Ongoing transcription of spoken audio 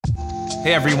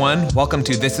Hey everyone, welcome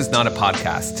to This Is Not a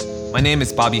Podcast. My name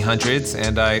is Bobby Hundreds,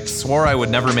 and I swore I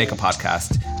would never make a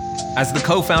podcast. As the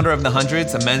co-founder of The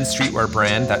Hundreds, a men's streetwear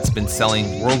brand that's been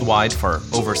selling worldwide for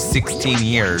over 16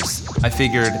 years, I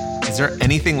figured, is there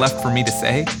anything left for me to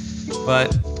say?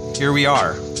 But here we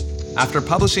are. After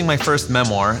publishing my first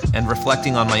memoir and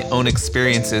reflecting on my own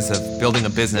experiences of building a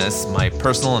business, my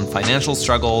personal and financial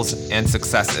struggles and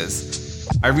successes,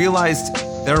 I realized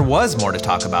there was more to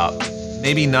talk about,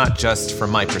 maybe not just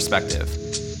from my perspective.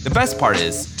 The best part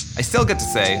is, I still get to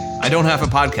say, I don't have a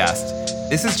podcast.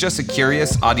 This is just a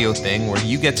curious audio thing where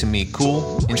you get to meet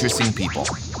cool, interesting people.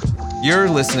 You're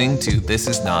listening to This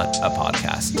Is Not a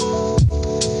Podcast.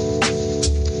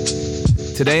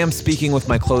 Today I'm speaking with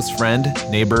my close friend,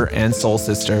 neighbor, and soul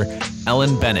sister,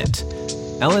 Ellen Bennett.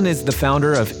 Ellen is the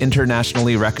founder of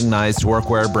internationally recognized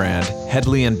workwear brand,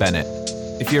 Hedley & Bennett.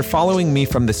 If you're following me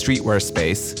from the streetwear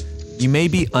space, you may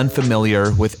be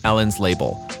unfamiliar with Ellen's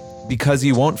label because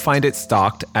you won't find it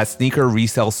stocked at sneaker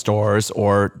resale stores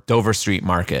or Dover Street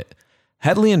Market.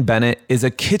 Hedley & Bennett is a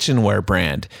kitchenware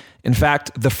brand. In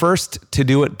fact, the first to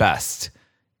do it best.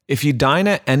 If you dine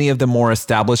at any of the more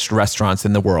established restaurants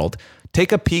in the world,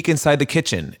 take a peek inside the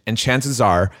kitchen, and chances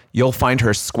are you'll find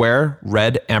her square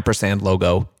red ampersand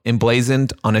logo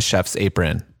emblazoned on a chef's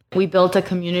apron. We built a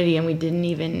community and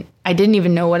I didn't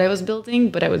even know what I was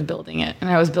building, but I was building it, and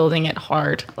I was building it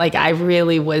hard. Like, I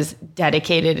really was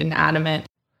dedicated and adamant.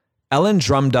 Ellen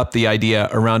drummed up the idea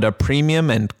around a premium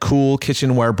and cool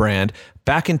kitchenware brand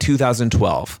back in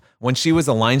 2012 when she was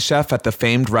a line chef at the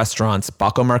famed restaurants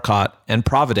Baco Marcotte and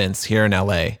Providence here in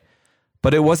LA.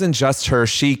 But it wasn't just her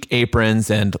chic aprons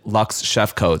and luxe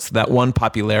chef coats that won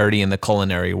popularity in the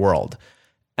culinary world.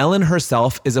 Ellen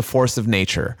herself is a force of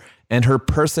nature, and her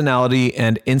personality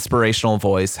and inspirational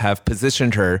voice have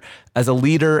positioned her as a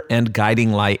leader and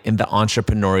guiding light in the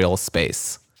entrepreneurial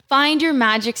space. Find your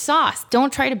magic sauce.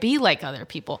 Don't try to be like other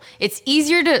people. It's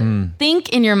easier to think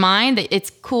in your mind that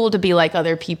it's cool to be like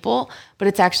other people, but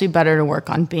it's actually better to work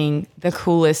on being the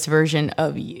coolest version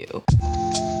of you.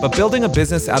 But building a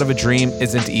business out of a dream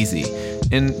isn't easy.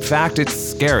 In fact, it's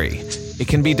scary. It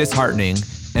can be disheartening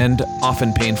and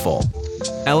often painful.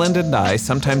 Ellen and I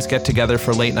sometimes get together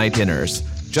for late night dinners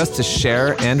just to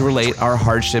share and relate our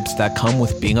hardships that come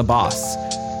with being a boss.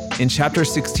 In chapter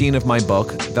 16 of my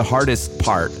book, The Hardest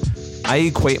Part, I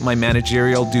equate my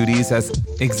managerial duties as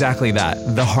exactly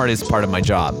that, the hardest part of my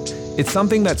job. It's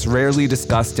something that's rarely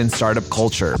discussed in startup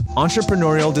culture.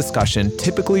 Entrepreneurial discussion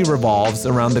typically revolves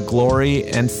around the glory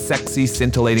and sexy,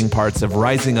 scintillating parts of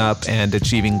rising up and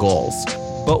achieving goals.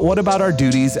 But what about our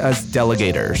duties as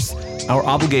delegators? Our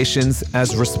obligations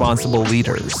as responsible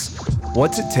leaders?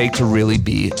 What's it take to really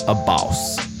be a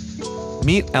boss?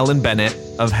 Meet Ellen Bennett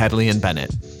of Hedley &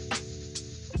 Bennett.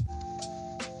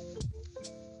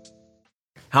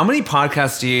 How many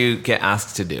podcasts do you get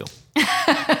asked to do?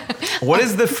 What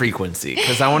is the frequency?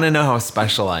 Because I want to know how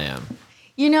special I am.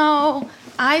 You know,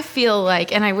 I feel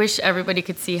like, and I wish everybody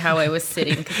could see how I was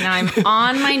sitting, because now I'm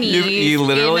on my knees. You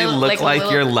literally look like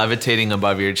you're levitating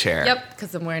above your chair. Yep,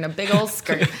 because I'm wearing a big old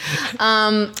skirt.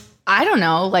 I don't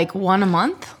know, like one a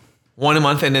month? One a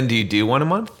month, and then do you do one a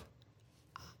month?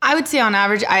 I would say on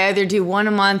average, I either do one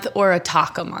a month or a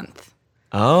talk a month.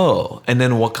 Oh, and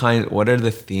then what are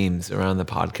the themes around the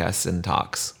podcasts and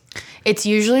talks? It's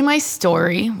usually my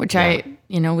story, which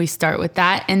we start with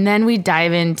that. And then we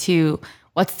dive into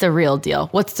what's the real deal?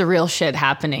 What's the real shit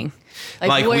happening?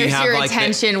 Like where's your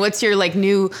attention? What's your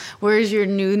where's your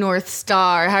new North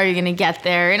Star? How are you going to get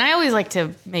there? And I always like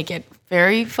to make it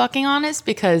very fucking honest,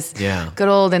 because good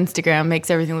old Instagram makes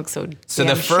everything look so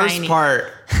the first shiny.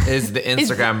 Part is the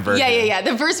Instagram version. Yeah.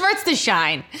 The first part's the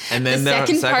shine. And then the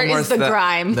second part is the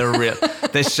grime.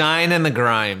 The shine and the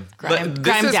grime. But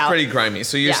this is pretty grimy.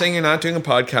 So you're saying you're not doing a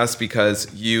podcast because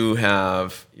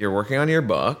you're working on your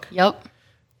book. Yep.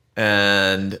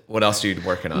 And what else are you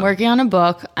working on? I'm working on a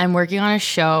book. I'm working on a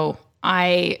show.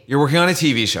 You're working on a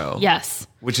TV show. Yes.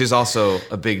 Which is also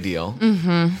a big deal.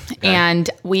 Mm-hmm. Okay. And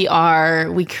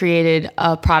we created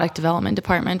a product development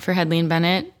department for Hedley &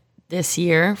 Bennett this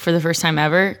year for the first time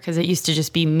ever, because it used to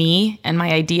just be me and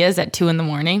my ideas at 2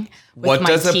 a.m. What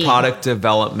does a product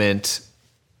development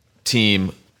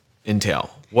team entail?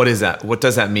 What is that? What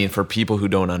does that mean for people who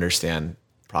don't understand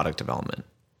product development?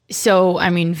 So,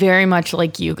 I mean, very much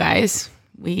like you guys,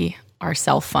 we are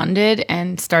self-funded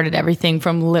and started everything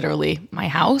from literally my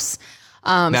house.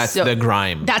 That's the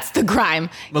grime. That's the grime.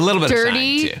 A little bit of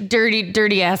shine too.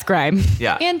 Dirty ass grime.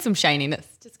 Yeah. And some shininess,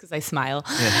 just because because I smile.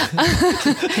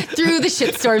 Through the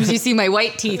shitstorms, you see my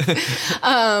white teeth.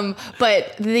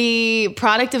 But the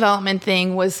product development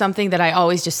thing was something that I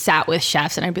always just sat with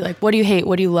chefs, and I'd be like, what do you hate?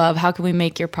 What do you love? How can we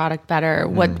make your product better?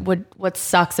 What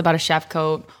sucks about a chef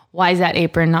coat? Why is that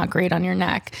apron not great on your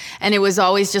neck? And it was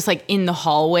always just like in the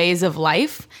hallways of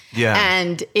life. Yeah.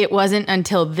 And it wasn't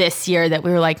until this year that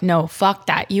we were like, no, fuck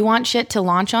that. You want shit to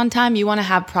launch on time. You want to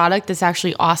have product that's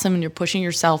actually awesome and you're pushing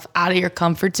yourself out of your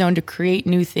comfort zone to create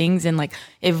new things and like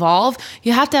evolve.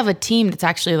 You have to have a team that's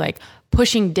actually like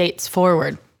pushing dates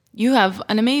forward. You have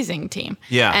an amazing team.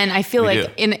 Yeah. And I feel like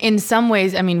in some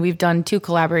ways, I mean, we've done 2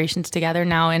 collaborations together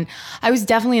now, and I was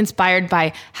definitely inspired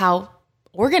by how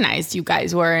organized you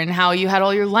guys were and how you had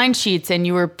all your line sheets and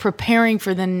you were preparing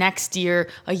for the next year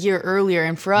a year earlier.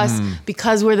 And for us,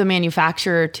 because we're the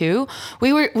manufacturer too,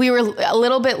 we were a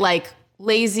little bit like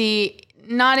lazy,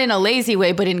 not in a lazy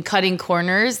way, but in cutting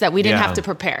corners that we didn't have to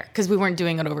prepare because we weren't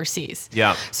doing it overseas.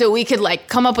 Yeah. So we could like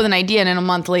come up with an idea and in a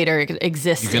month later it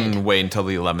existed. You can wait until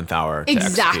the 11th hour to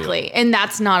Exactly. execute. And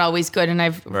that's not always good. And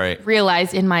I've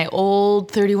realized in my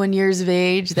old 31 years of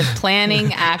age that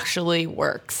planning actually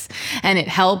works and it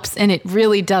helps and it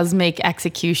really does make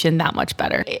execution that much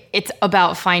better. It's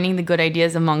about finding the good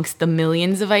ideas amongst the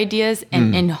millions of ideas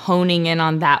and honing in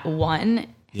on that one.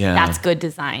 Yeah. That's good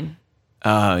design.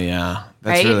 Oh, yeah.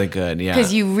 That's really good. Yeah.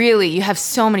 Because you have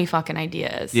so many fucking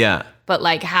ideas. Yeah. But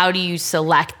like, how do you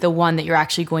select the one that you're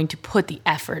actually going to put the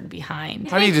effort behind?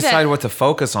 How do you decide what to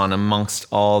focus on amongst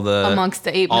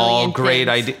the 8 million all great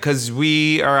ideas? Because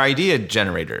we are idea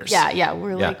generators. Yeah.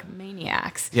 We're like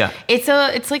maniacs. Yeah.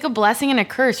 It's like a blessing and a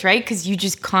curse, right? Because you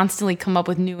just constantly come up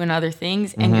with new and other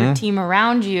things, and your team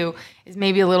around you is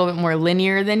maybe a little bit more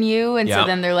linear than you, and so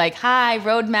then they're like, "Hi,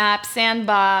 roadmap,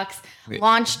 sandbox."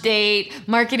 Launch date,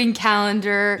 marketing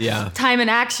calendar, time and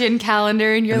action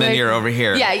calendar, and then you're over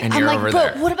here. Yeah, and I'm you're like, over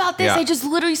but there. what about this? I just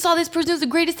literally saw this person. It was the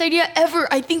greatest idea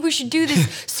ever. I think we should do this.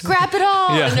 Scrap it all.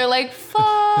 And they're like,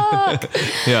 fuck.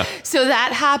 So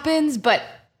that happens, but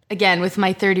again, with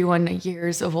my 31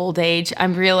 years of old age,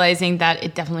 I'm realizing that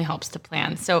it definitely helps to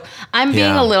plan. So I'm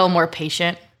being a little more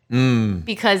patient.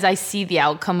 Because I see the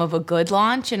outcome of a good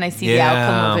launch and I see the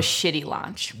outcome of a shitty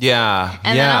launch. Yeah.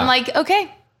 And then I'm like,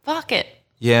 okay, fuck it.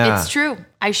 Yeah. It's true.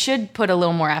 I should put a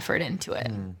little more effort into it.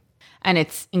 And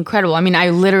it's incredible. I mean, I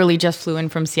literally just flew in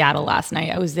from Seattle last night.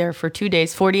 I was there for 2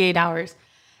 days, 48 hours.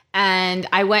 And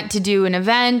I went to do an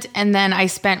event. And then I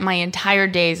spent my entire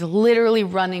days literally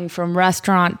running from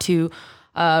restaurant to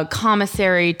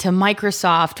commissary to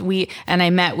Microsoft. And I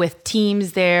met with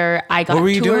teams there. I got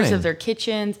tours of their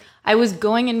kitchens. I was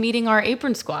going and meeting our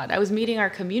apron squad. I was meeting our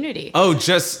community. Oh,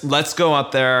 just let's go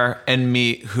out there and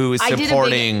meet who is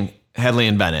supporting Hedley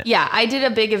and Bennett. Yeah, I did a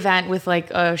big event with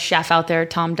like a chef out there,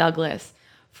 Tom Douglas,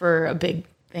 for a big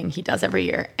thing he does every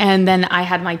year. And then I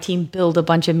had my team build a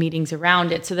bunch of meetings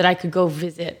around it so that I could go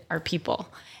visit our people.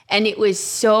 And it was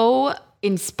so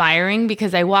inspiring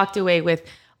because I walked away with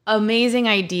amazing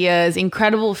ideas,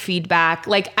 incredible feedback.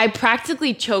 Like I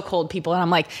practically chokehold people and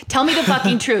I'm like, tell me the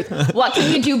fucking truth. What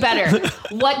can you do better?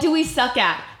 What do we suck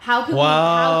at? How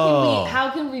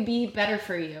can we be better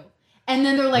for you? And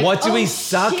then they're like, what do we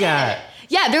suck at?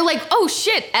 Yeah, they're like, oh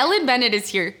shit, Ellen Bennett is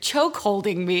here choke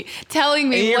holding me, telling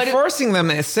me and you're forcing them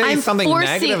to say something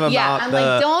negative about I'm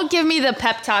like, don't give me the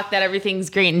pep talk that everything's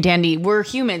great and dandy. We're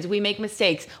humans. We make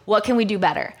mistakes. What can we do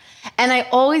better? And I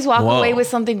always walk away with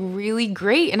something really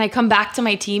great. And I come back to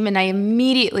my team and I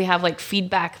immediately have like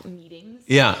feedback meetings.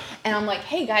 Yeah. And I'm like,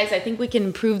 hey guys, I think we can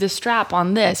improve the strap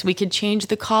on this. We could change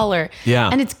the collar. Yeah.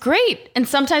 And it's great. And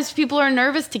sometimes people are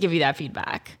nervous to give you that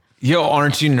feedback. Yo,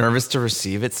 aren't you nervous to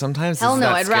receive it sometimes? Hell no,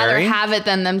 I'd rather have it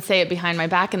than them say it behind my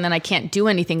back and then I can't do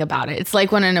anything about it. It's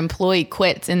like when an employee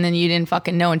quits and then you didn't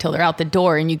fucking know until they're out the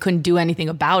door and you couldn't do anything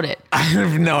about it. I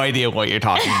have no idea what you're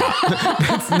talking about.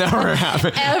 That's never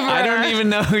happened. Ever. I don't even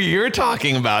know who you're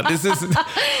talking about. This is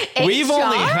we've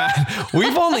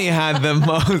only had the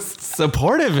most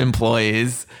supportive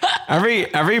employees.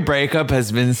 Every breakup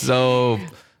has been so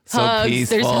hugs,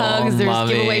 peaceful. There's hugs, there's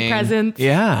loving. Giveaway presents.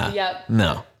 Yeah. Yep.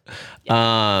 No.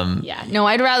 No,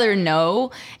 I'd rather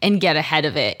know and get ahead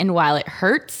of it. And while it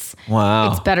hurts,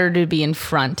 it's better to be in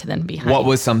front than behind. What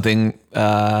was something,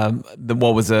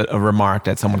 what was a remark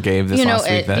that someone gave this last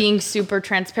week? Being super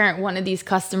transparent, one of these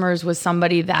customers was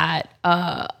somebody that,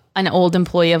 an old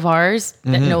employee of ours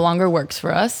that no longer works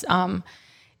for us.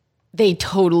 They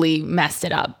totally messed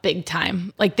it up big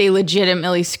time. Like they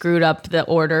legitimately screwed up the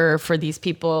order for these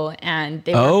people and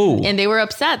they were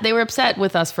upset. They were upset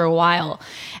with us for a while.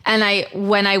 And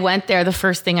when I went there, the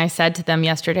first thing I said to them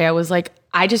yesterday, I was like,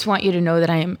 I just want you to know that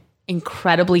I am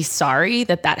incredibly sorry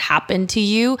that happened to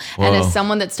you. Whoa. And as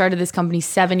someone that started this company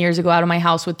 7 years ago out of my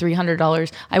house with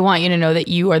 $300, I want you to know that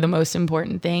you are the most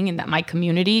important thing and that my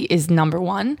community is number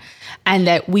one and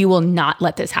that we will not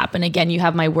let this happen again. You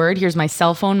have my word. Here's my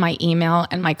cell phone, my email,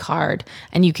 and my card,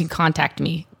 and you can contact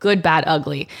me. Good, bad,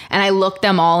 ugly. And I looked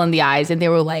them all in the eyes and they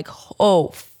were like, oh,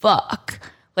 fuck.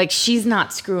 Like, she's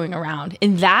not screwing around.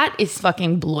 And that is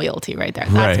fucking loyalty right there.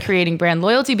 That's creating brand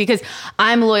loyalty because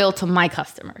I'm loyal to my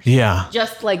customers. Yeah.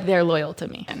 Just like they're loyal to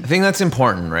me. I think that's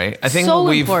important, right? I think so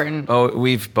important.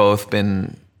 We've both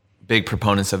been big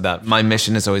proponents of that. My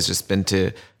mission has always just been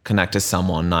to connect to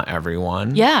someone, not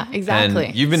everyone. Yeah, exactly.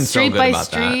 And you've been street so good by about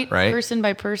street, that, right? Person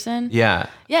by person. Yeah.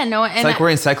 Yeah, no. And it's like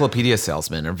we're encyclopedia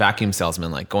salesmen or vacuum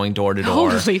salesmen, like going door to door.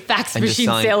 Totally, fax machine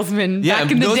salesmen back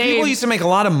in the day. Those people used to make a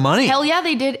lot of money. Hell yeah,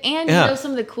 they did. And you know,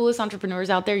 some of the coolest entrepreneurs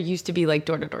out there used to be like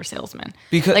door-to-door salesmen.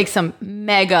 Because like some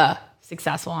mega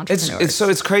successful entrepreneurs.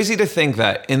 It's crazy to think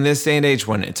that in this day and age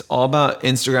when it's all about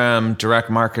Instagram,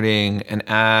 direct marketing, and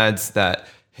ads that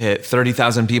hit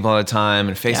 30,000 people at a time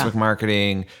and Facebook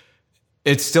marketing,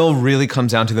 it still really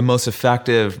comes down to the most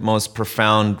effective, most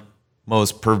profound,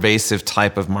 most pervasive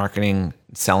type of marketing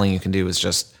selling you can do is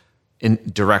just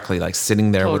directly like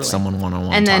sitting there with someone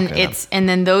one-on-one. And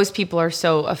then those people are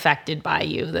so affected by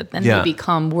you that then they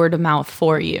become word of mouth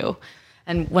for you.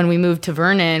 And when we moved to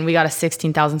Vernon, we got a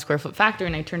 16,000 square foot factory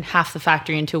and I turned half the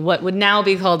factory into what would now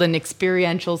be called an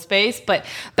experiential space. But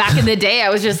back in the day, I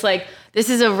was just like, this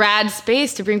is a rad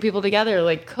space to bring people together,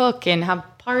 like cook and have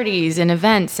parties and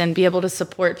events and be able to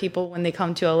support people when they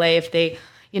come to LA. If they,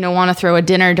 want to throw a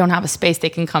dinner, don't have a space, they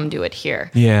can come do it here.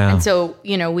 Yeah. And so,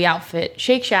 we outfit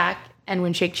Shake Shack. And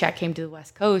when Shake Shack came to the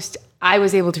West Coast, I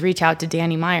was able to reach out to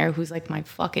Danny Meyer, who's like my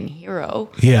fucking hero.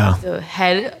 Yeah. The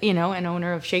head, and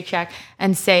owner of Shake Shack,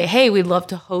 and say, hey, we'd love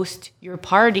to host your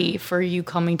party for you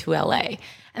coming to LA.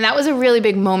 And that was a really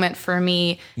big moment for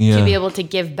me to be able to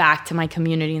give back to my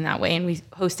community in that way. And we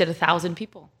hosted 1,000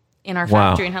 people in our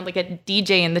factory and had like a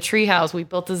DJ in the treehouse. We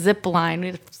built a zip line, we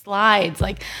had slides.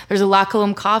 Like there's a La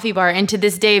Colombe coffee bar. And to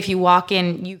this day, if you walk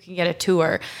in, you can get a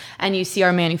tour and you see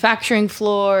our manufacturing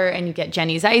floor and you get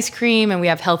Jenny's ice cream and we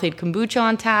have Health Aid kombucha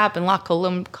on tap and La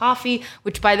Colombe coffee,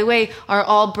 which by the way, are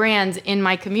all brands in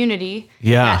my community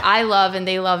that I love and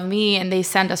they love me and they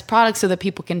send us products so that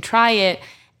people can try it.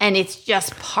 And it's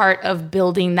just part of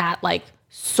building that like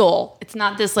soul. It's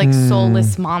not this like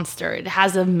soulless monster. It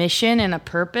has a mission and a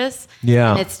purpose.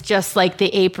 Yeah. And it's just like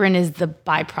the apron is the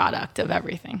byproduct of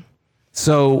everything.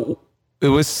 So it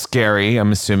was scary,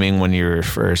 I'm assuming, when you were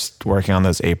first working on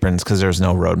those aprons because there's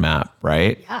no roadmap,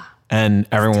 right? Yeah. And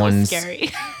everyone's still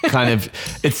scary.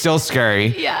 It's still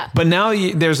scary. Yeah. But now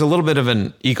there's a little bit of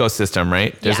an ecosystem,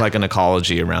 right? There's like an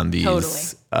ecology around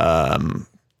these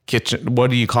kitchen, what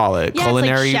do you call it? Yeah,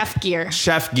 culinary, it's like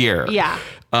chef gear. Yeah.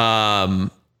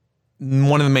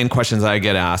 One of the main questions I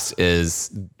get asked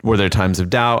is, were there times of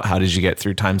doubt? How did you get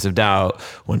through times of doubt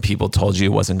when people told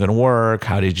you it wasn't going to work?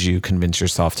 How did you convince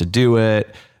yourself to do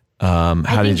it?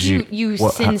 How did you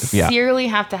sincerely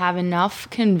have to have enough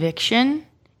conviction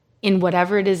in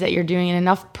whatever it is that you're doing and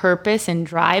enough purpose and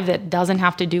drive that doesn't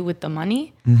have to do with the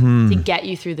money to get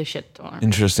you through the shitstorm.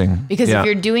 Interesting. Because if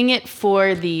you're doing it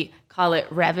for call it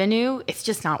revenue, it's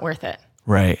just not worth it.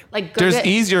 Right. Like there's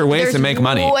easier ways to make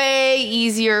money. Way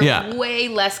easier, way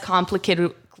less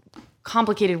complicated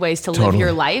ways to live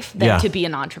your life than to be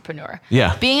an entrepreneur.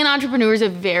 Yeah. Being an entrepreneur is a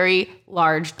very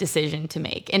large decision to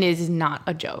make and it is not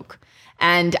a joke.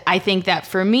 And I think that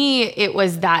for me, it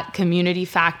was that community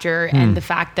factor and the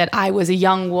fact that I was a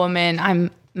young woman,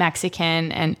 I'm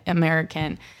Mexican and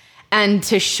American. And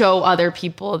to show other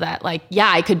people that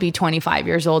I could be 25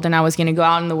 years old and I was going to go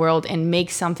out in the world and make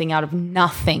something out of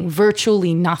nothing,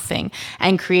 virtually nothing,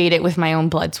 and create it with my own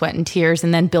blood, sweat, and tears,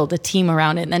 and then build a team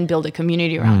around it, and then build a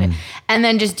community around it. And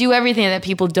then just do everything that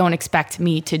people don't expect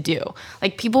me to do.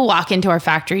 Like people walk into our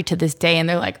factory to this day and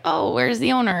they're like, oh, where's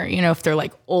the owner? If they're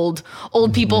like old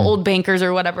people, old bankers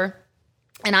or whatever.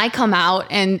 And I come out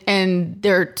and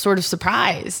they're sort of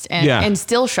surprised and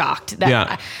still shocked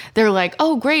that they're like,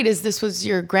 oh, great. This was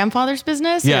your grandfather's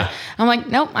business? Yeah. Or, I'm like,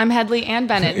 nope, I'm Headley and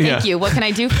Bennett. Thank you. What can I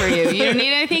do for you? You don't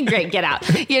need anything? Great. Get out.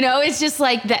 It's just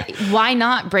like that. Why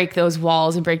not break those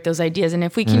walls and break those ideas? And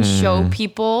if we can show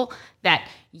people that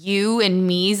you and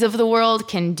me's of the world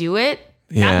can do it,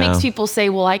 that makes people say,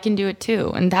 well, I can do it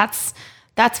too. And that's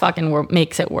fucking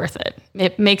makes it worth it.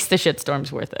 It makes the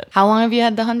shitstorms worth it. How long have you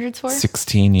had the hundreds for?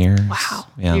 16 years. Wow.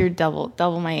 Yeah. You're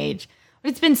double my age.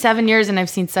 But it's been 7 years and I've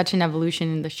seen such an evolution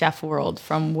in the chef world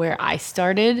from where I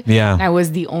started. Yeah. And I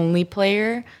was the only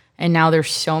player. And now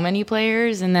there's so many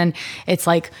players. And then it's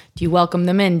like, do you welcome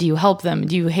them in? Do you help them?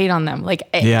 Do you hate on them? Like,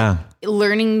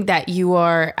 learning that you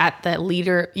are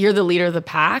you're the leader of the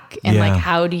pack. And like,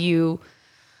 how do you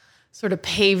sort of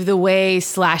pave the way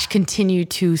 / continue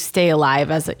to stay alive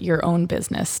as your own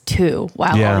business too,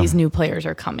 while all these new players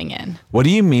are coming in. What do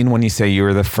you mean when you say you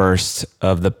were the first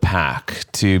of the pack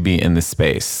to be in the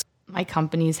space? My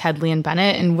company's Headley &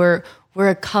 Bennett, and we're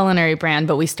a culinary brand,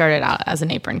 but we started out as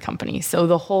an apron company. So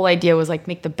the whole idea was like,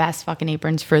 make the best fucking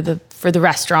aprons for the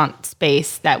restaurant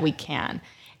space that we can.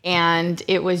 And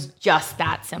it was just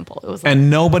that simple. It was like,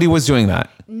 and nobody was doing that.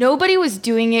 Nobody was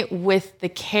doing it with the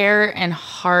care and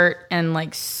heart and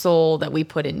like soul that we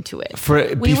put into it.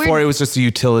 Before it was just a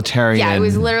utilitarian. Yeah, it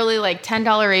was literally like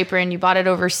 $10 apron. You bought it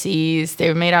overseas. They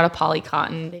were made out of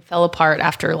polycotton. They fell apart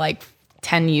after like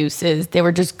 10 uses. They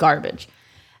were just garbage.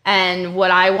 And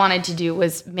what I wanted to do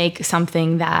was make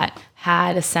something that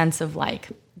had a sense of like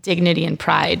dignity and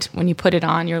pride. When you put it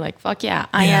on, you're like, fuck yeah,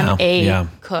 I am a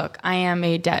cook. I am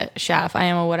a chef. I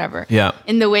am a whatever. Yeah.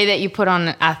 In the way that you put on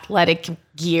athletic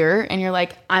gear and you're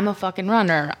like, I'm a fucking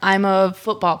runner. I'm a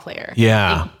football player.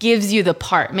 Yeah. It gives you the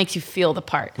part, makes you feel the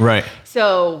part. Right.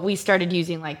 So we started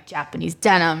using like Japanese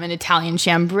denim and Italian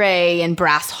chambray and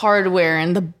brass hardware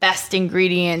and the best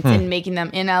ingredients and making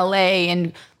them in LA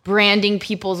and branding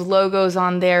people's logos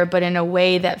on there, but in a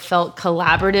way that felt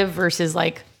collaborative versus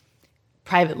like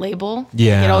private label.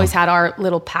 Yeah. It always had our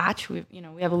little patch. We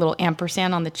have a little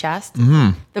ampersand on the chest,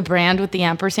 the brand with the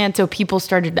ampersand. So people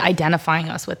started identifying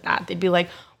us with that. They'd be like,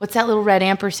 what's that little red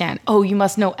ampersand? Oh, you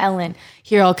must know Ellen.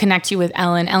 Here, I'll connect you with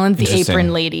Ellen. Ellen's the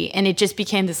apron lady. And it just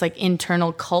became this like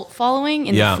internal cult following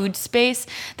in the food space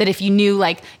that if you knew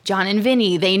like John and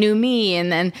Vinny, they knew me. And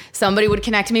then somebody would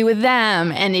connect me with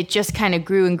them. And it just kind of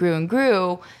grew and grew and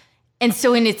grew. And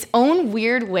so in its own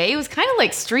weird way, it was kind of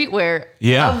like streetwear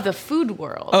of the food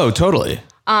world. Oh, totally.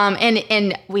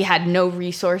 And we had no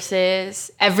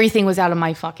resources. Everything was out of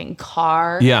my fucking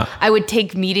car. Yeah. I would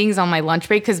take meetings on my lunch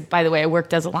break because, by the way, I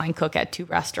worked as a line cook at 2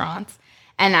 restaurants.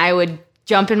 And I would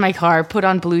jump in my car, put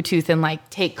on Bluetooth, and like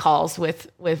take calls with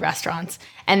restaurants.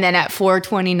 And then at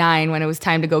 4:29, when it was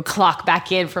time to go clock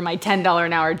back in for my $10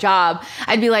 an hour job,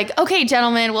 I'd be like, okay,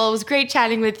 gentlemen, well, it was great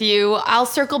chatting with you. I'll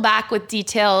circle back with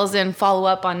details and follow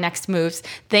up on next moves.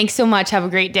 Thanks so much. Have a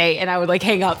great day. And I would like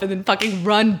hang up and then fucking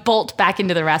bolt back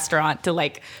into the restaurant to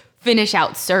like finish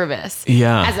out service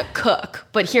as a cook.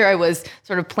 But here I was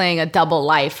sort of playing a double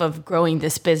life of growing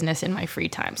this business in my free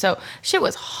time. So shit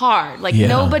was hard. Like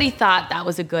nobody thought that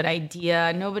was a good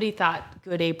idea. Nobody thought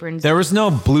good aprons. There was no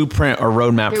blueprint or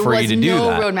roadmap for you to do that. There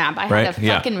was no roadmap. I had a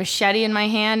fucking machete in my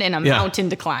hand and a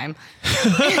mountain to climb.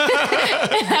 And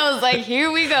I was like,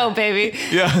 here we go, baby.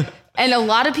 Yeah. And a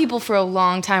lot of people for a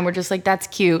long time were just like, that's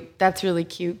cute. That's really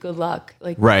cute. Good luck.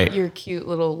 Like, you're a cute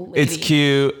little lady. It's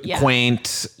cute,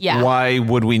 quaint. Yeah. Why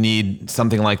would we need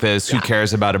something like this? Who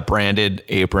cares about a branded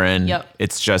apron? Yep.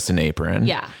 It's just an apron.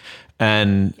 Yeah.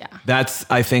 And that's,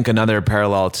 I think, another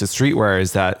parallel to streetwear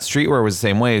is that streetwear was the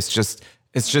same way. It's just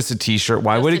a t-shirt.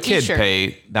 Why would a kid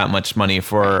pay that much money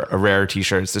for a rare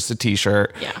t-shirt? It's just a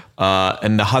t-shirt. Yeah.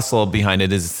 And the hustle behind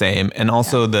it is the same. And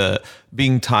also the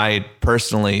being tied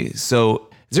personally. So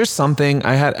is there something,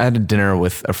 I had a dinner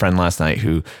with a friend last night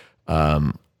who,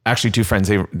 actually 2 friends,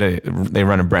 they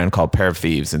run a brand called Pair of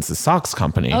Thieves. It's a socks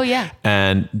company. Oh yeah.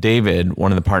 And David,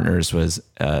 one of the partners, was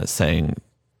saying,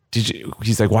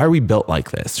 he's like, why are we built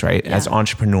like this? Right. Yeah. As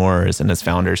entrepreneurs and as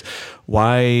founders,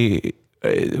 why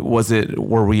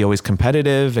were we always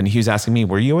competitive? And he was asking me,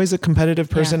 were you always a competitive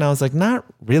person? Yeah. I was like, not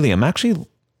really. I'm actually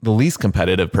the least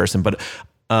competitive person, but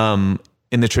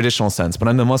in the traditional sense, but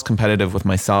I'm the most competitive with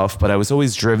myself. But I was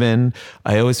always driven.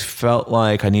 I always felt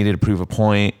like I needed to prove a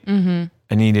point. Mm-hmm.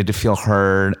 I needed to feel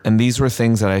heard. And these were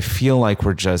things that I feel like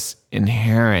were just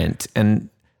inherent. And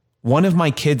one of my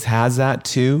kids has that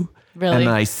too. Really? And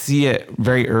I see it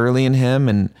very early in him.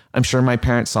 And I'm sure my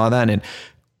parents saw that. And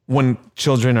when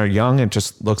children are young, it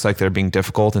just looks like they're being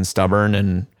difficult and stubborn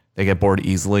and they get bored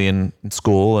easily in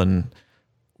school. And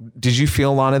did you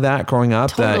feel a lot of that growing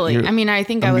up? Totally. I mean, I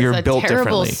think I was a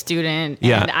terrible student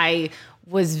and I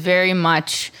was very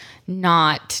much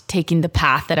not taking the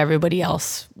path that everybody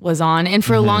else was on. And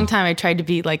for a long time, I tried to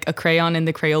be like a crayon in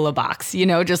the Crayola box,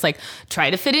 just like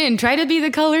try to fit in, try to be the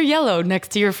color yellow next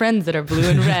to your friends that are blue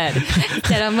and red.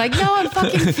 Instead, I'm like, no, I'm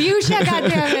fucking fuchsia,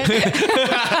 goddammit.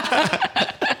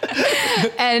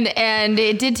 And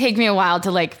it did take me a while to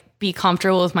like be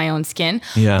comfortable with my own skin.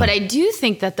 Yeah. But I do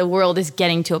think that the world is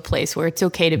getting to a place where it's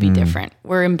okay to be different.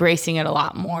 We're embracing it a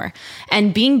lot more.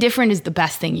 And being different is the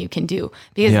best thing you can do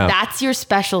because that's your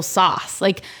special sauce.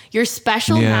 Like your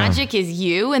special magic is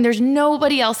you, and there's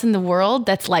nobody else in the world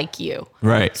that's like you.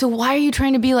 Right. So why are you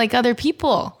trying to be like other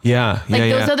people? Yeah. Like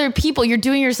those other people, you're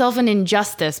doing yourself an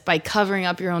injustice by covering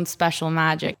up your own special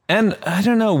magic. And I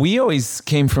don't know, we always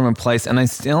came from a place, and I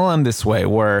still am this way,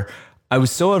 where I was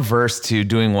so averse to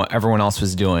doing what everyone else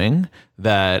was doing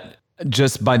that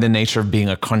just by the nature of being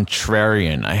a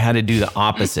contrarian, I had to do the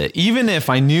opposite. Even if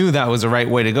I knew that was the right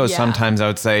way to go, sometimes I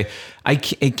would say,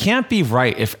 it can't be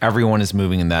right if everyone is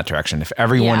moving in that direction. If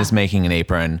everyone is making an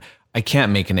apron, I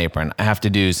can't make an apron. I have to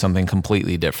do something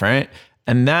completely different.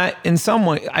 And that in some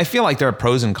way, I feel like there are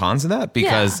pros and cons of that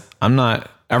because I'm not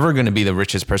ever going to be the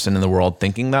richest person in the world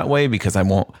thinking that way because I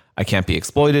can't be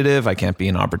exploitative. I can't be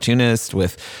an opportunist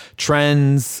with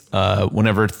trends.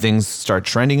 Whenever things start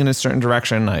trending in a certain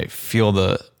direction, I feel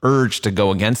the urge to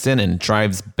go against it, and it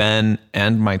drives Ben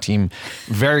and my team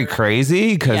very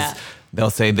crazy because they'll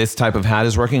say this type of hat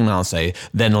is working, and I'll say,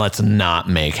 then let's not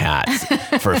make hats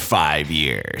for 5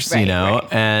 years, you know?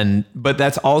 Right. But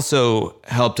that's also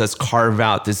helped us carve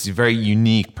out this very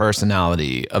unique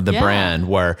personality of the brand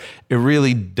where it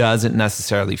really doesn't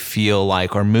necessarily feel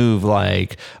like or move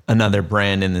like another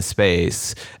brand in the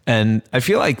space. And I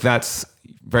feel like that's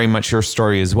very much your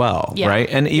story as well, right?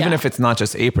 And even if it's not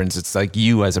just aprons, it's like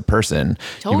you as a person,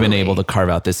 you've been able to carve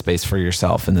out this space for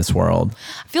yourself in this world.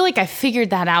 I feel like I figured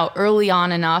that out early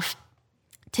on enough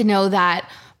to know that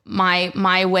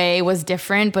my way was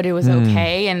different, but it was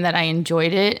okay, and that I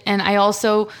enjoyed it. And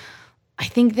I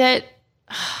think that,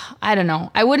 I don't know,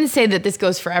 I wouldn't say that this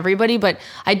goes for everybody, but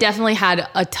I definitely had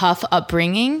a tough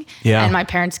upbringing and my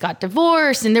parents got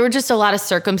divorced, and there were just a lot of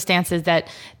circumstances that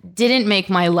didn't make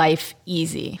my life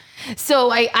easy.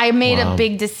 So I made a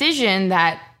big decision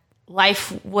that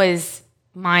life was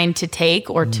mine to take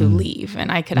or to leave.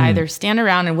 And I could either stand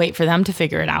around and wait for them to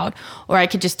figure it out, or I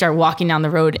could just start walking down the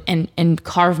road and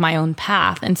carve my own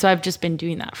path. And so I've just been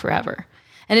doing that forever.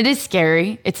 And it is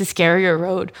scary. It's a scarier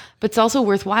road, but it's also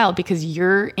worthwhile because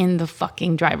you're in the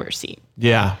fucking driver's seat.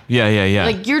 Yeah.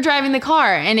 Like you're driving the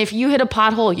car, and if you hit a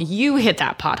pothole, you hit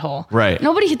that pothole. Right.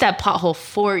 Nobody hit that pothole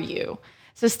for you.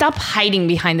 So stop hiding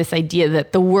behind this idea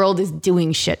that the world is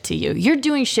doing shit to you. You're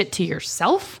doing shit to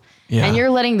yourself, and you're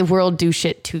letting the world do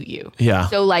shit to you. Yeah.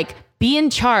 So like, be in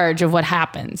charge of what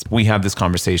happens. We have this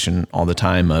conversation all the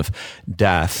time of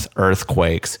death,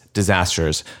 earthquakes,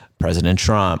 disasters, President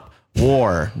Trump,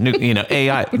 war,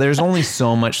 AI. There's only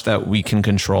so much that we can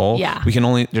control. Yeah.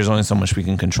 There's only so much we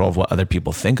can control of what other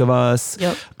people think of us.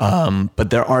 Yep. But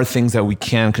there are things that we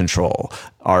can control.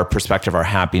 Our perspective, our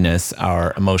happiness,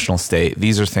 our emotional state.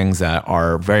 These are things that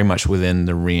are very much within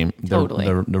the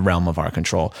realm of our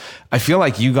control. I feel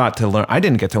like you got to learn, I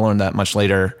didn't get to learn that much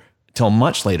later, till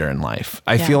much later in life.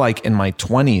 I feel like in my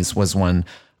 20s was when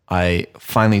I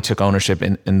finally took ownership.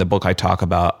 In the book I talk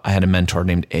about, I had a mentor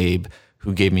named Abe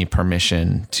who gave me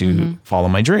permission to follow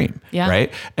my dream,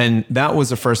 right? And that was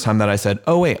the first time that I said,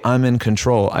 oh wait, I'm in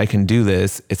control. I can do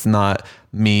this. It's not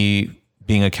me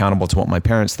being accountable to what my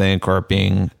parents think or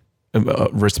being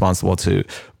responsible to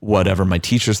whatever my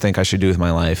teachers think I should do with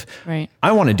my life. Right.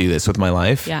 I want to do this with my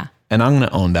life. Yeah. And I'm going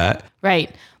to own that.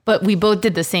 Right. But we both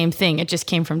did the same thing. It just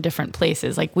came from different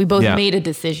places. Like we both made a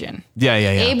decision. Yeah.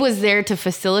 Abe was there to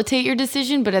facilitate your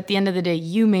decision, but at the end of the day,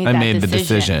 you made that decision. I made the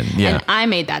decision. Yeah. And I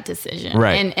made that decision.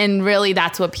 Right. And really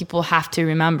that's what people have to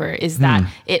remember is that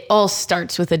it all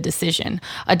starts with a decision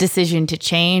to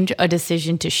change, a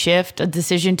decision to shift, a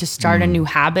decision to start a new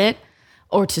habit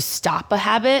or to stop a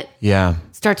habit. Yeah.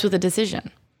 Starts with a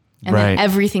decision. And then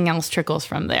everything else trickles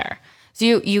from there. So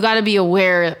you got to be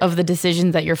aware of the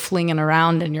decisions that you're flinging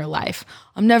around in your life.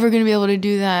 I'm never going to be able to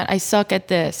do that. I suck at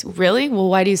this. Really? Well,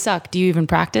 why do you suck? Do you even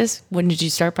practice? When did you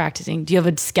start practicing? Do you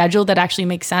have a schedule that actually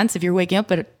makes sense? If you're waking up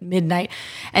at midnight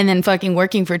and then fucking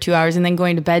working for 2 hours and then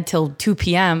going to bed till 2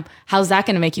 p.m., how's that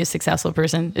going to make you a successful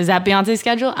person? Is that Beyonce's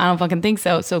schedule? I don't fucking think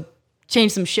so. So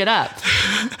change some shit up.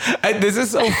 This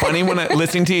is so funny when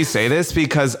listening to you say this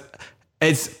because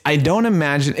I don't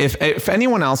imagine if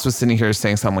anyone else was sitting here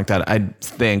saying something like that, I'd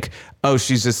think, oh,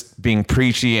 she's just being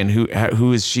preachy and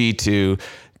who is she to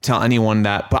tell anyone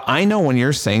that? But I know when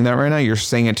you're saying that right now, you're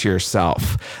saying it to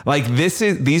yourself. Like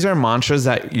these are mantras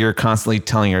that you're constantly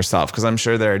telling yourself. Cause I'm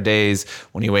sure there are days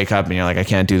when you wake up and you're like, I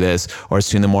can't do this. Or it's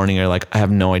 2 a.m. You're like, I have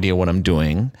no idea what I'm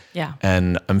doing. Yeah.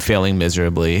 And I'm failing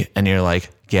miserably. And you're like,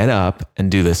 get up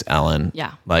and do this, Ellen.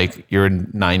 Yeah. Like you're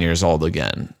 9 years old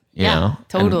again. You know?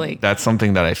 Totally. And that's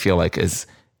something that I feel like is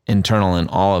internal in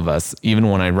all of us. Even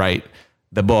when I write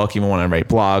the book, even when I write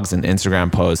blogs and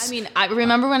Instagram posts. I mean, I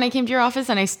remember when I came to your office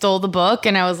and I stole the book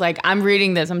and I was like, I'm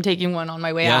reading this. I'm taking one on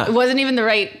my way out. It wasn't even the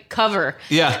right cover.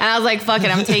 Yeah. And I was like, fuck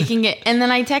it, I'm taking it. And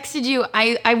then I texted you.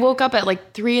 I woke up at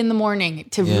like 3 a.m.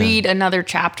 to read another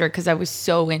chapter because I was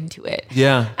so into it.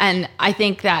 Yeah. And I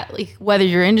think that like whether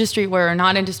you're industry wear or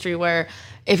not industry wear,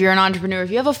 if you're an entrepreneur,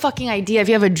 if you have a fucking idea, if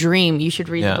you have a dream, you should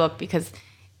read the book because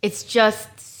it's just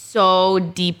so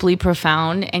deeply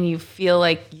profound and you feel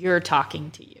like you're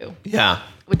talking to you. Yeah.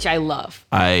 Which I love.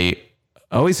 I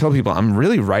always tell people I'm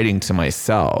really writing to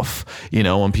myself. You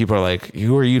know, when people are like,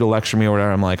 who are you to lecture me or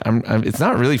whatever? I'm like, I'm it's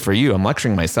not really for you. I'm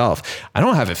lecturing myself. I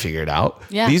don't have it figured out.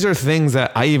 Yeah. These are things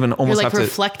that I even almost you're like have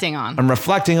reflecting on. I'm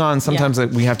reflecting on. Sometimes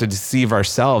like we have to deceive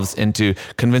ourselves into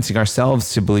convincing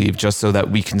ourselves to believe just so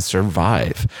that we can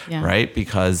survive. Yeah. Right?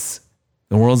 Because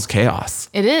the world's chaos.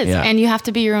 It is. Yeah. And you have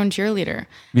to be your own cheerleader.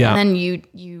 Yeah. And then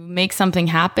you make something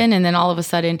happen and then all of a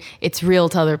sudden it's real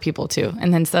to other people too.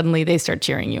 And then suddenly they start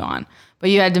cheering you on. But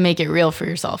you had to make it real for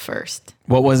yourself first.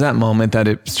 What was that moment that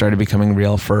it started becoming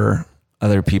real for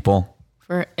other people?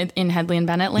 In Hedley and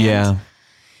Bennett land? Yeah.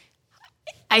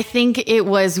 I think it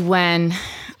was when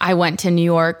I went to New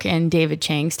York and David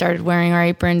Chang started wearing our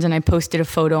aprons and I posted a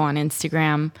photo on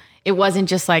Instagram. It wasn't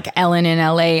just like Ellen in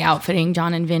LA outfitting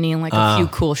John and Vinny and like a few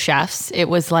cool chefs. It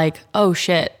was like, oh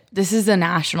shit, this is a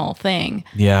national thing.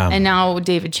 Yeah. And now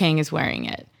David Chang is wearing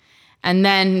it. And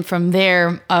then from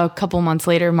there, a couple months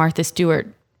later, Martha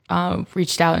Stewart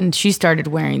reached out and she started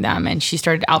wearing them and she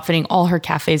started outfitting all her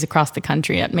cafes across the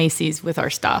country at Macy's with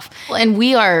our stuff. And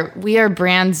we are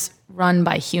brands run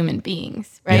by human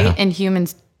beings, right? Yeah. And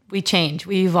humans, we change,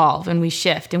 we evolve, and we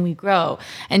shift, and we grow.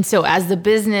 And so as the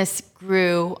business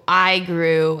grew, I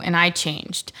grew, and I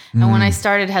changed. And when I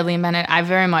started Hedley and Bennett, I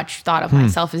very much thought of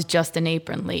myself as just an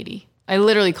apron lady. I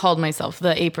literally called myself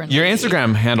the apron lady. Your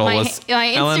Instagram handle was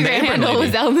Ellen the Apron Lady.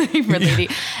 Was Ellen the Apron Lady.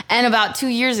 And about 2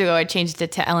 years ago, I changed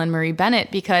it to Ellen Marie Bennett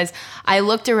because I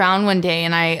looked around one day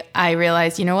and I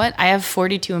realized, you know what? I have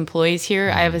 42 employees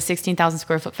here. I have a 16,000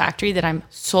 square foot factory that I'm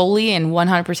solely and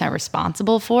 100%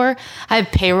 responsible for. I have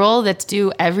payroll that's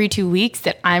due every 2 weeks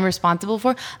that I'm responsible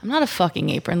for. I'm not a fucking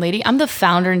apron lady. I'm the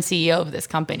founder and CEO of this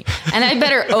company. And I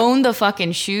better own the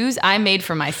fucking shoes I made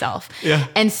for myself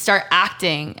and start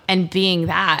acting and being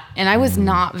that. And I was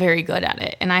not very good at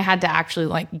it. And I had to actually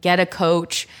like get a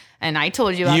coach. And I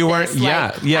told you about you weren't,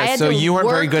 this. So you weren't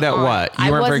very good at what?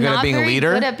 You weren't very good at being a leader?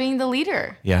 I was not very good at being the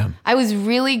leader. Yeah. I was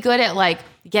really good at like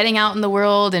getting out in the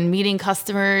world and meeting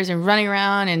customers and running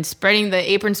around and spreading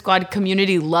the Apron Squad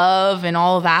community love and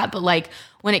all of that. But like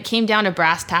when it came down to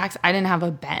brass tacks, I didn't have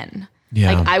a Ben.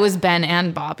 Yeah. Like I was Ben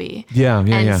and Bobby.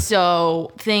 Yeah.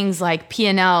 So things like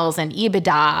P&Ls and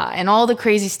EBITDA and all the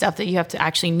crazy stuff that you have to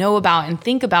actually know about and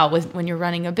think about when you're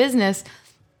running a business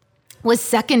was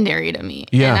secondary to me.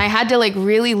 Yeah. And I had to like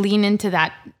really lean into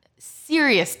that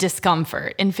serious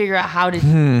discomfort and figure out how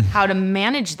to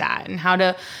manage that and how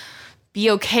to be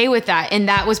okay with that. And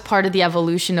that was part of the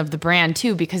evolution of the brand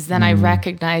too, because then I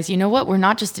recognized, you know what, we're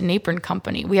not just an apron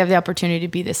company. We have the opportunity to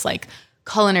be this like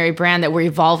culinary brand that we're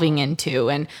evolving into.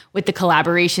 And with the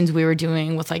collaborations we were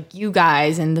doing with like you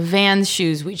guys and the Vans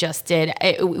shoes we just did,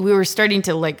 we were starting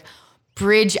to like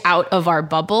bridge out of our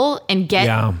bubble and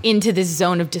get into this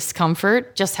zone of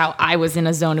discomfort, just how I was in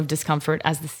a zone of discomfort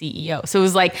as the CEO. So it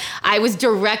was like I was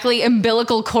directly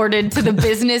umbilical corded to the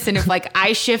business. And if like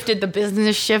I shifted, the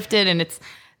business shifted, and it's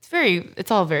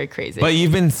all very crazy. But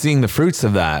you've been seeing the fruits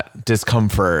of that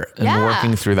discomfort and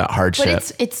working through that hardship.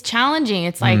 But it's challenging.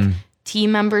 It's like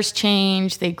team members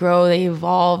change, they grow, they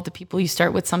evolve. The people you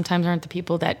start with sometimes aren't the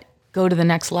people that go to the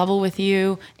next level with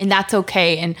you, and that's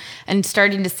okay. And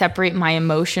starting to separate my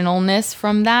emotionalness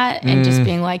from that and just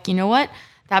being like, you know what?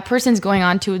 That person's going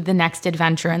on to the next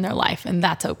adventure in their life, and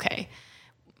that's okay.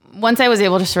 Once I was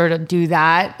able to sort of do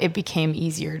that, it became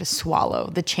easier to swallow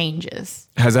the changes.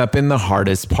 Has that been the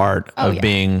hardest part of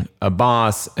being a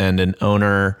boss and an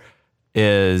owner?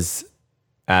 Is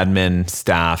admin,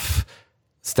 staff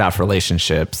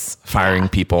relationships, firing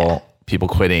people, people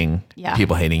quitting,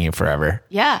 people hating you forever.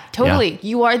 Yeah, totally.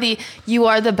 Yeah. You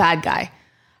are the bad guy,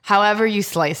 however you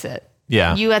slice it.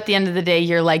 Yeah. You, at the end of the day,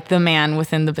 you're like the man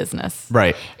within the business.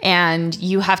 Right. And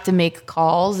you have to make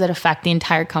calls that affect the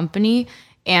entire company,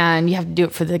 and you have to do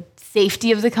it for the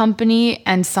safety of the company.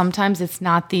 And sometimes it's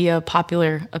not the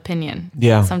popular opinion.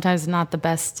 Yeah. Sometimes it's not the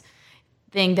best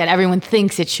thing that everyone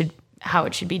thinks how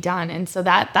it should be done. And so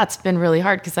that's been really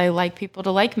hard because I like people to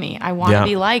like me. I want to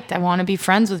be liked. I want to be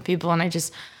friends with people. And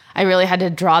I really had to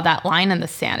draw that line in the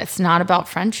sand. It's not about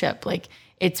friendship. Like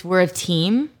we're a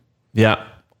team. Yeah.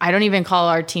 I don't even call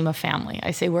our team a family.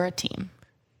 I say we're a team.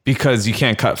 Because you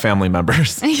can't cut family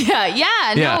members. No,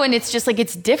 and it's just like,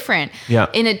 it's different. Yeah.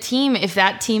 In a team, if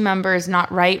that team member is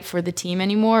not right for the team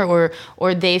anymore,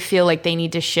 or they feel like they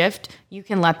need to shift, you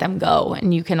can let them go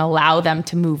and you can allow them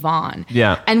to move on.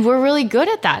 Yeah. And we're really good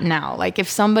at that now. Like if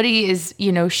somebody is,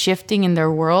 shifting in their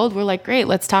world, we're like, great,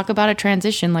 let's talk about a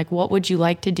transition. Like, what would you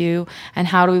like to do? And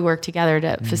how do we work together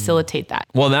to facilitate that?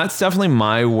 Well, that's definitely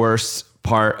my worst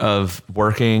part of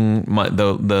working.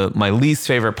 My least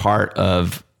favorite part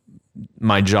of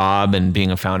my job and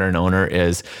being a founder and owner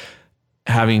is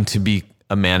having to be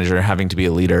a manager, having to be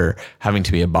a leader, having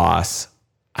to be a boss.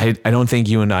 I don't think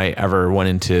you and I ever went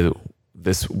into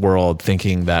this world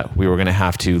thinking that we were going to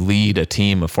have to lead a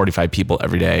team of 45 people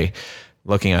every day,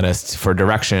 looking at us for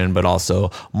direction, but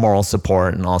also moral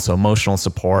support and also emotional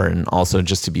support. And also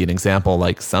just to be an example,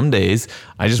 like some days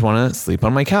I just want to sleep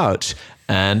on my couch.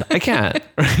 And I can't.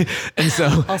 And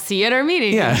so I'll see you at our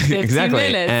meeting. Yeah,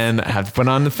 exactly. Minutes. And I have to put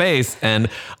on the face. And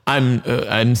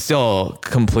I'm still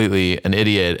completely an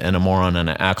idiot and a moron, and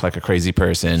I act like a crazy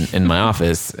person in my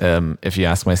office, if you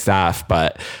ask my staff.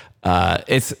 But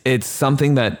it's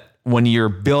something that when you're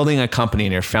building a company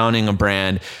and you're founding a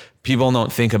brand, people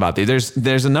don't think about.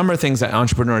 There's a number of things that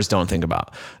entrepreneurs don't think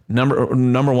about.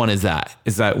 Number one is that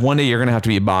one day you're going to have to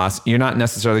be a boss. You're not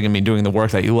necessarily going to be doing the work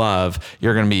that you love.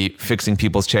 You're going to be fixing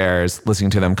people's chairs,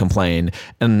 listening to them complain,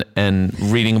 and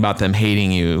reading about them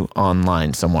hating you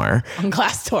online somewhere. On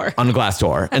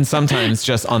Glassdoor. And sometimes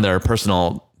just on their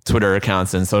personal Twitter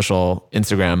accounts and social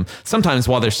Instagram, sometimes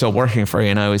while they're still working for you.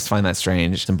 And I always find that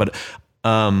strange. But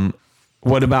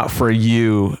what about for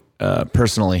you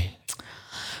personally?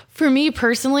 For me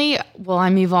personally, well,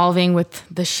 I'm evolving with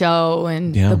the show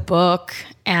and the book.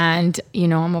 And,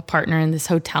 I'm a partner in this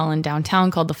hotel in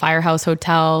downtown called the Firehouse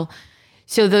Hotel.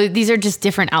 So these are just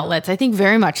different outlets. I think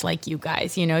very much like you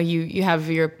guys, you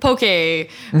have your poke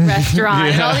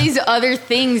restaurant and all these other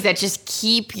things that just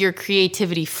keep your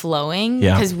creativity flowing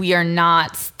because we are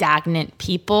not stagnant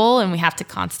people and we have to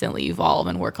constantly evolve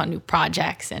and work on new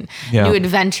projects and new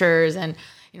adventures. And,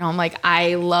 I'm like,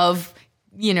 I love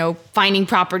finding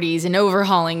properties and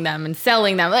overhauling them and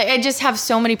selling them. Like I just have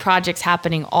so many projects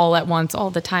happening all at once, all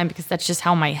the time, because that's just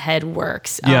how my head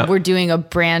works. We're doing a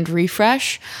brand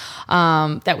refresh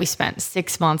that we spent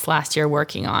 6 months last year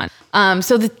working on.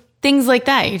 So the things like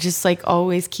that, you just like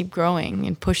always keep growing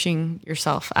and pushing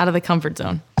yourself out of the comfort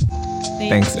zone.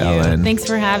 Thanks, Ellen. Thanks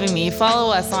for having me.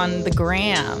 Follow us on the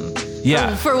gram.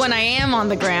 Yeah. For when I am on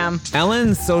the gram.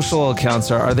 Ellen's social accounts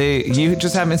you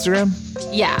just have Instagram?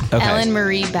 Yeah. Okay. Ellen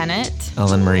Marie Bennett.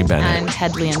 And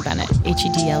Hedley and Bennett.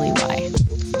 Hedley.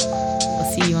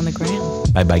 We'll see you on the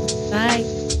gram. Bye-bye. Bye.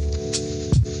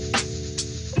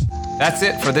 That's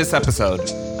it for this episode.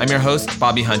 I'm your host,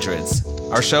 Bobby Hundreds.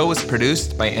 Our show was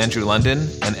produced by Andrew London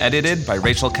and edited by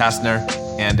Rachel Kastner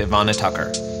and Ivana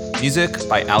Tucker. Music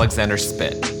by Alexander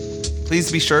Spit.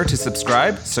 Please be sure to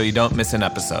subscribe so you don't miss an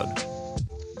episode.